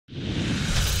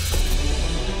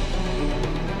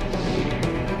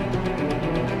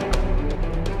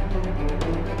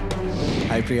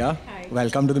Priya. Hi.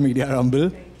 Welcome to the Media Rumble.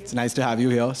 It's nice to have you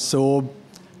here. So,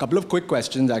 a couple of quick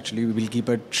questions actually. We will keep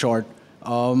it short.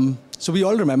 So we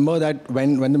all remember that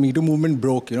when the Metoo movement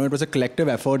broke, it was a collective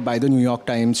effort by the New York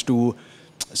Times to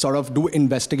sort of do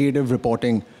investigative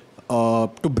reporting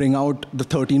to bring out the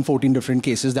 13, 14 different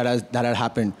cases that had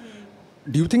happened.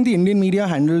 Do you think the Indian media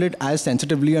handled it as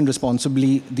sensitively and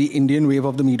responsibly, the Indian wave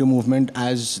of the Me Too movement,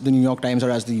 as the New York Times or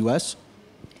as the US?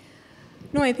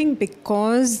 No, I think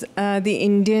because the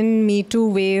Indian Me Too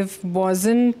wave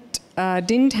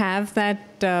didn't have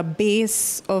that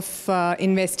base of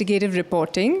investigative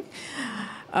reporting.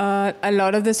 A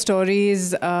lot of the stories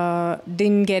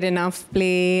didn't get enough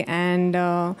play, and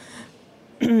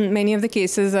many of the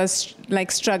cases are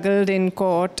struggled in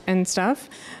court and stuff.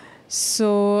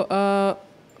 So,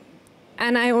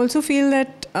 and I also feel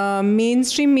that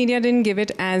mainstream media didn't give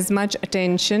it as much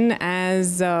attention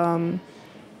as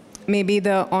maybe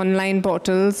the online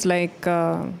portals like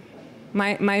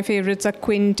my favorites are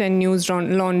Quint and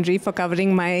Newslaundry for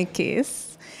covering my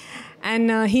case. And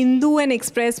Hindu and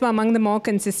Express were among the more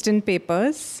consistent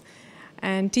papers.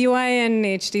 And TOI and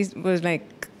HT was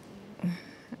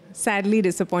sadly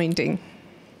disappointing.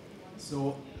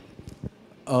 So,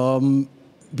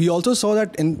 we also saw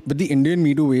that with the Indian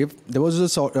Me Too wave, there was a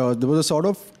sort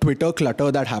of Twitter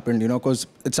clutter that happened, because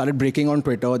it started breaking on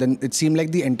Twitter. Then it seemed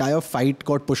like the entire fight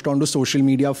got pushed onto social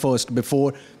media first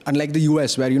before, unlike the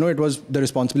US, where, it was the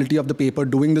responsibility of the paper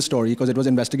doing the story because it was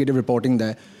investigative reporting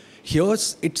there. Here,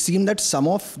 it seemed that some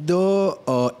of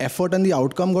the effort and the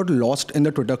outcome got lost in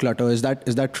the Twitter clutter. Is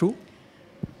that true?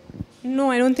 No,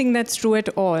 I don't think that's true at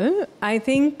all. I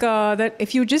think that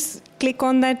if you just click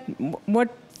on that,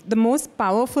 the most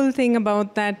powerful thing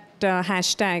about that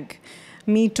hashtag,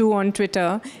 #MeToo on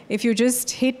Twitter, if you just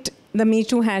hit the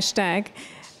 #MeToo hashtag,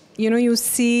 you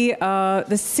see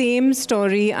the same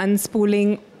story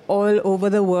unspooling all over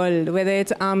the world, whether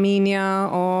it's Armenia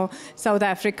or South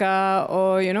Africa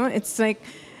or, it's like,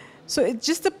 so it's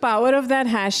just the power of that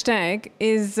hashtag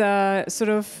is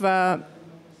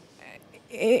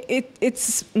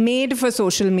it's made for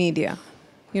social media.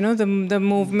 The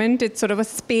movement, it's sort of a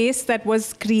space that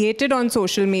was created on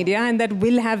social media and that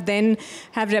will have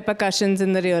repercussions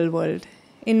in the real world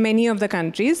in many of the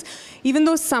countries, even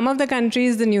though some of the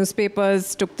countries, the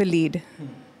newspapers took the lead.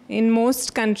 In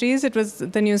most countries, it was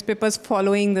the newspapers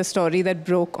following the story that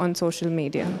broke on social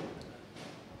media.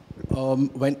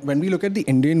 When we look at the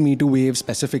Indian Me Too wave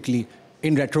specifically,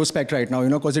 in retrospect right now,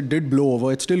 because it did blow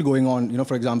over, it's still going on.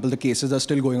 For example, the cases are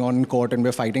still going on in court and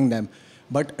we're fighting them.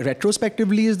 But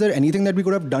retrospectively, is there anything that we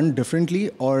could have done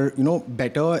differently or,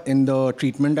 better in the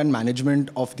treatment and management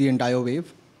of the entire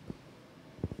wave?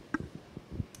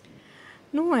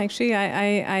 No, actually,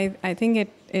 I think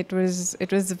it was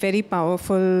a very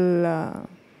powerful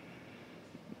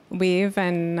wave,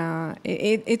 and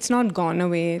it's not gone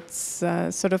away. It's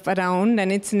sort of around,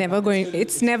 and it's never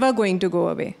going to go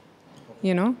away.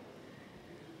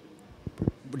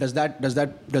 Does that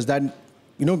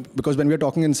because when we were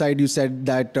talking inside, you said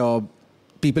that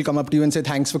people come up to you and say,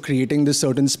 thanks for creating this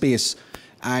certain space.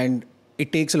 And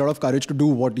it takes a lot of courage to do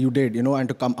what you did, and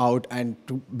to come out and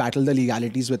to battle the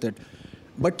legalities with it.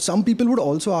 But some people would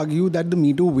also argue that the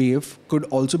Me Too wave could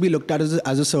also be looked at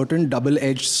as a certain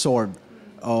double-edged sword.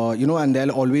 And there'll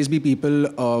always be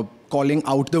people calling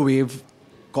out the wave,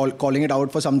 calling it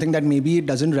out for something that maybe it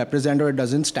doesn't represent or it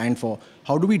doesn't stand for.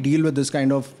 How do we deal with this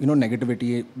kind of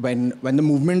negativity when the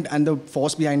movement and the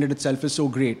force behind it itself is so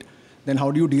great? Then how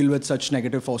do you deal with such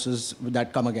negative forces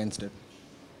that come against it?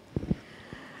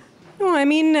 No, I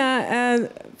mean,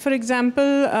 for example,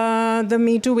 the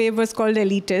Me Too wave was called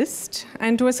elitist,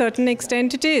 and to a certain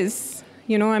extent it is.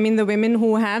 The women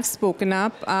who have spoken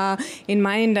up in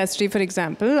my industry, for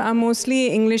example, are mostly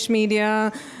English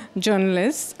media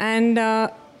journalists, and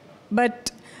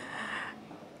but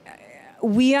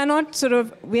we are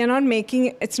not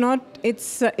making,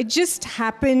 it just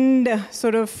happened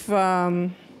sort of,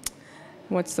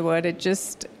 what's the word,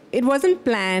 it wasn't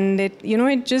planned,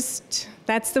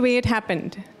 that's the way it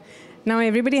happened. Now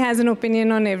everybody has an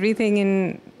opinion on everything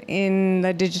in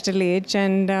the digital age,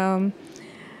 and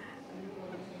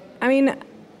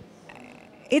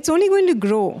it's only going to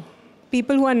grow.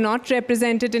 People who are not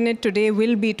represented in it today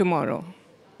will be tomorrow.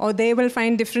 Or they will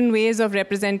find different ways of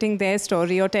representing their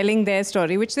story or telling their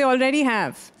story, which they already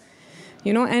have.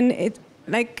 And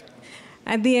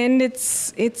at the end,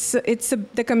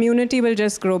 the community will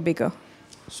just grow bigger.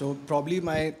 So probably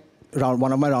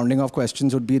one of my rounding off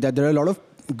questions would be that there are a lot of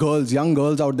young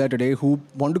girls out there today who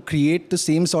want to create the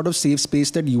same sort of safe space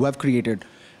that you have created.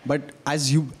 But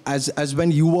as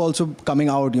when you were also coming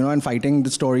out, and fighting the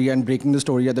story and breaking the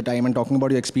story at the time and talking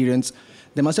about your experience,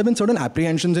 there must have been certain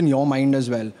apprehensions in your mind as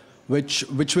well, which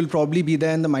will probably be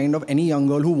there in the mind of any young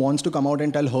girl who wants to come out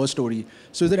and tell her story.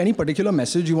 So is there any particular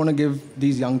message you want to give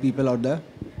these young people out there?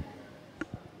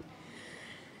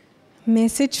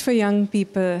 Message for young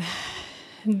people.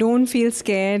 Don't feel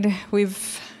scared.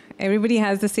 Everybody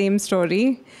has the same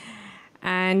story,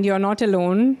 and you're not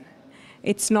alone.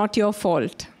 It's not your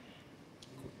fault.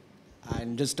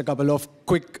 And just a couple of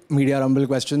quick Media Rumble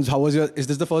questions. Is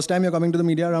this the first time you're coming to the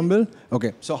Media Rumble?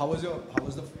 Okay. So how was your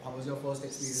first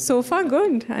experience? So far,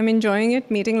 good. I'm enjoying it,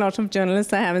 meeting lots of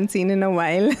journalists I haven't seen in a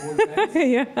while. Old friends?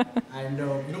 Yeah. And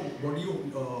what do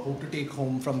you hope to take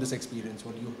home from this experience?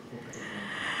 What do you hope to take home?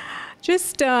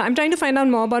 Just, I'm trying to find out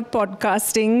more about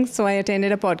podcasting. So I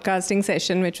attended a podcasting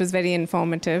session, which was very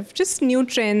informative. Just new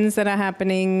trends that are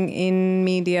happening in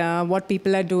media, what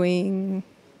people are doing,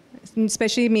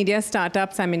 especially media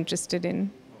startups I'm interested in.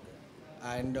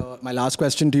 And my last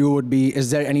question to you would be,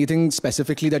 is there anything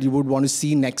specifically that you would want to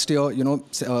see next year?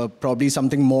 Probably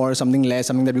something more, something less,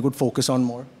 something that we could focus on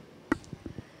more?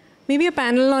 Maybe a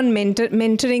panel on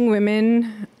mentoring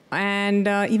women and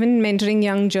even mentoring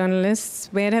young journalists.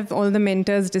 Where have all the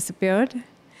mentors disappeared?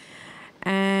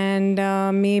 And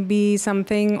maybe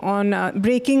something on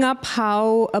breaking up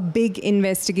how a big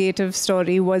investigative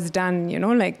story was done,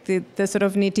 like the sort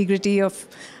of nitty-gritty of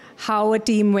how a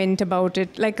team went about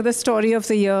it, like the story of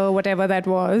the year, whatever that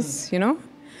was,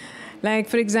 Like,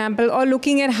 for example, or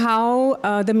looking at how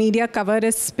the media covered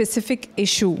a specific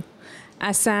issue,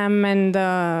 Assam and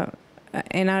the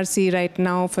NRC right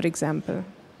now, for example.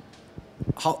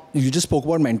 You just spoke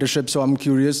about mentorship, so I'm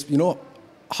curious,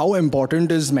 how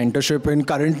important is mentorship in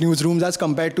current newsrooms as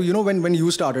compared to, when you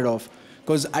started off?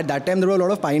 Because at that time, there were a lot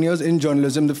of pioneers in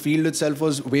journalism. The field itself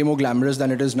was way more glamorous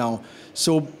than it is now.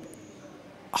 So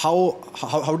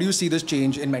how do you see this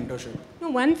change in mentorship?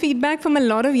 One feedback from a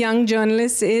lot of young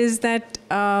journalists is that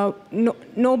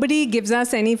nobody gives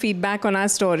us any feedback on our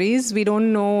stories. We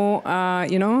don't know,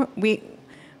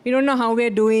 we don't know how we're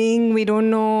doing. We don't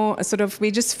know,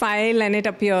 we just file and it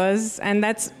appears. And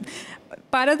that's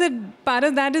part of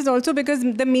that is also because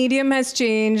the medium has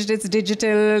changed. It's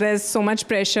digital. There's so much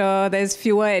pressure. There's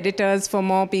fewer editors for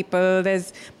more people.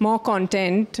 There's more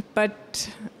content. But,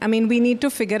 we need to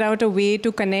figure out a way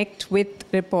to connect with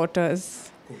reporters.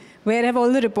 Where have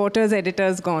all the reporters,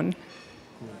 editors gone?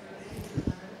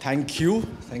 Thank you.